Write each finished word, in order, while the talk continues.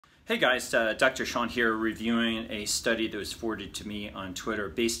Hey guys, Dr. Sean here reviewing a study that was forwarded to me on Twitter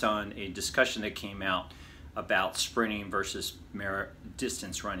based on a discussion that came out about sprinting versus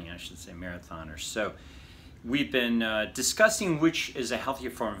distance running, I should say marathoners. So we've been discussing which is a healthier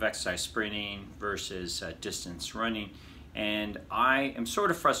form of exercise, sprinting versus distance running. And I am sort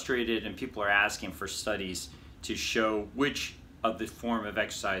of frustrated, and people are asking for studies to show which of the form of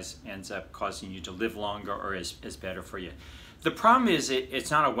exercise ends up causing you to live longer or is better for you. The problem is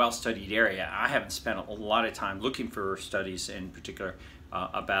it's not a well-studied area. I haven't spent a lot of time looking for studies in particular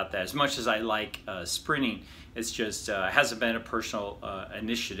about that. As much as I like sprinting, it's just hasn't been a personal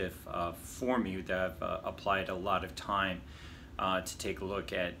initiative for me that I've applied a lot of time to take a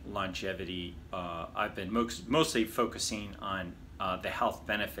look at longevity. I've been mostly focusing on the health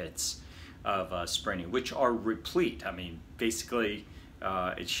benefits of sprinting, which are replete. I mean, basically,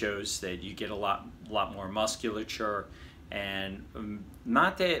 it shows that you get a lot more musculature. And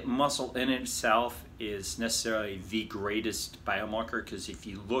not that muscle in itself is necessarily the greatest biomarker, because if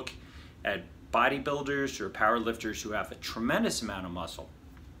you look at bodybuilders or powerlifters who have a tremendous amount of muscle,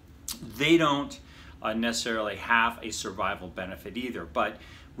 they don't necessarily have a survival benefit either. But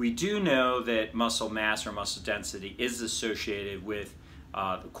we do know that muscle mass or muscle density is associated with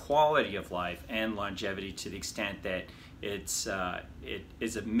the quality of life and longevity, to the extent that it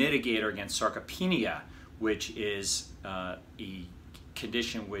is a mitigator against sarcopenia, which is a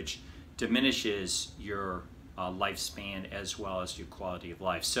condition which diminishes your lifespan as well as your quality of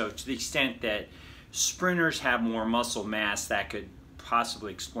life. So to the extent that sprinters have more muscle mass, that could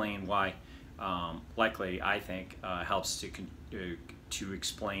possibly explain why, likely I think, helps to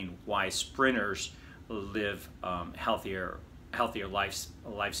explain why sprinters live healthier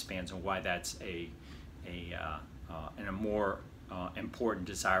lifespans, and why that's a more important,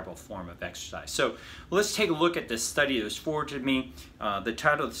 desirable form of exercise. So let's take a look at this study that was forwarded to me. The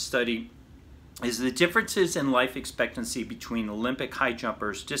title of the study is "The Differences in Life Expectancy Between Olympic High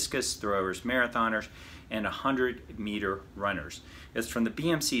Jumpers, Discus Throwers, Marathoners, and 100-meter runners." It's from the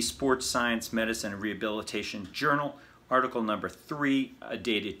BMC Sports Science, Medicine, and Rehabilitation Journal, article number 3,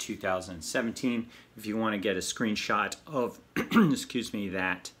 dated 2017. If you want to get a screenshot of excuse me,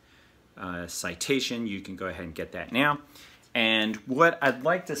 that citation, you can go ahead and get that now. And what I'd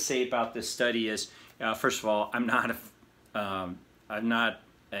like to say about this study is, first of all, I'm not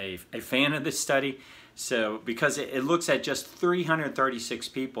a fan of this study. So because it looks at just 336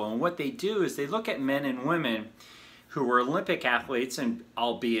 people, and what they do is they look at men and women who were Olympic athletes, and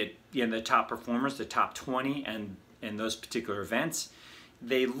albeit the top performers, the top 20, and in those particular events.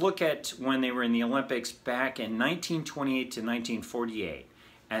 They look at when they were in the Olympics back in 1928 to 1948,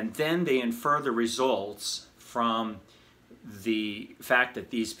 and then they infer the results from the fact that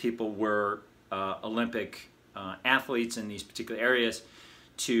these people were Olympic athletes in these particular areas,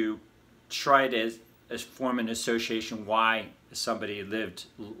 to try to form an association why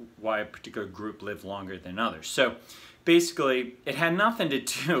a particular group lived longer than others. So basically, it had nothing to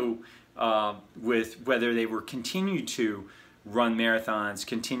do with whether they were continued to run marathons,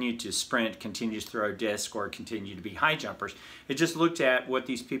 continue to sprint, continue to throw disc, or continue to be high jumpers. It just looked at what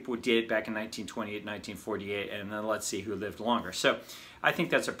these people did back in 1928, 1948, and then let's see who lived longer. So I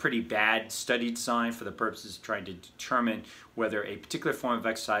think that's a pretty bad study design for the purposes of trying to determine whether a particular form of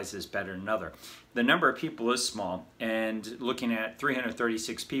exercise is better than another. The number of people is small, and looking at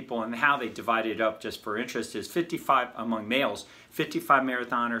 336 people and how they divided it up, just for interest, is 55 among males, 55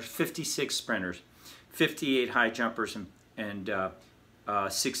 marathoners, 56 sprinters, 58 high jumpers, and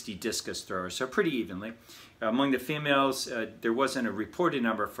 60 discus throwers, so pretty evenly. Among the females, there wasn't a reported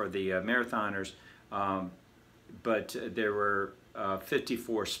number for the marathoners, but there were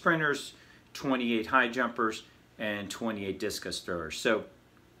 54 sprinters, 28 high jumpers, and 28 discus throwers. So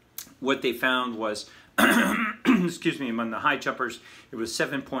what they found was, excuse me, among the high jumpers, it was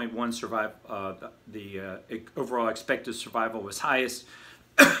 7.1 survival. The overall expected survival was highest.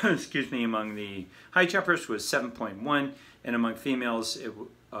 Excuse me, among the high jumpers was 7.1, and among females it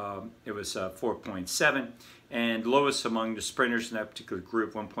was 4.7, and lowest among the sprinters in that particular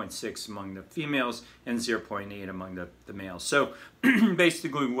group, 1.6 among the females and 0.8 among the males. So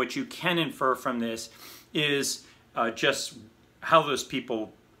basically what you can infer from this is just how those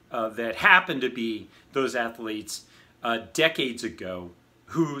people that happen to be those athletes decades ago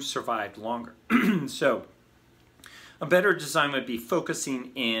who survived longer. So a better design would be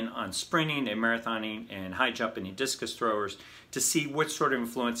focusing in on sprinting and marathoning and high jumping and discus throwers to see what sort of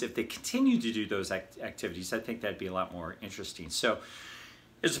influence, if they continue to do those activities. I think that'd be a lot more interesting. So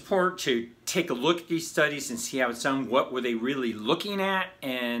it's important to take a look at these studies and see how it's done. What were they really looking at?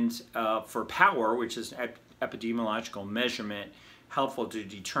 And for power, which is epidemiological measurement, helpful to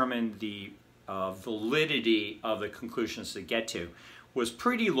determine the validity of the conclusions they get to was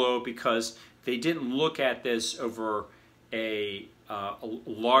pretty low, because they didn't look at this over a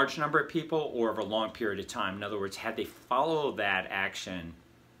large number of people or over a long period of time. In other words, had they followed that action,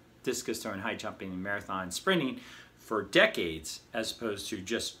 discus throwing, high jumping, marathon, sprinting, for decades, as opposed to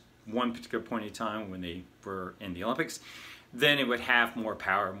just one particular point in time when they were in the Olympics, then it would have more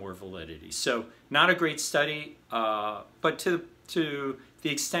power, more validity. So not a great study, but to the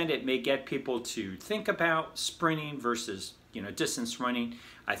extent it may get people to think about sprinting versus distance running,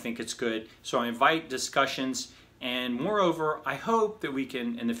 I think it's good. So I invite discussions, and moreover, I hope that we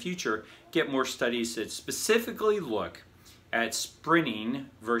can in the future get more studies that specifically look at sprinting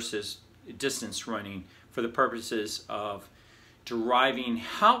versus distance running for the purposes of deriving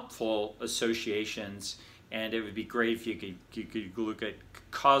helpful associations. And it would be great if you could look at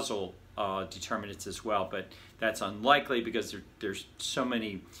causal determinants as well, but that's unlikely because there's so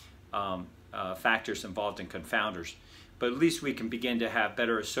many factors involved in confounders. But at least we can begin to have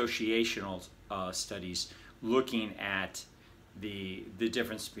better associational studies looking at the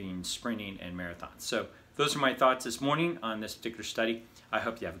difference between sprinting and marathon. So those are my thoughts this morning on this particular study. I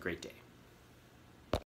hope you have a great day.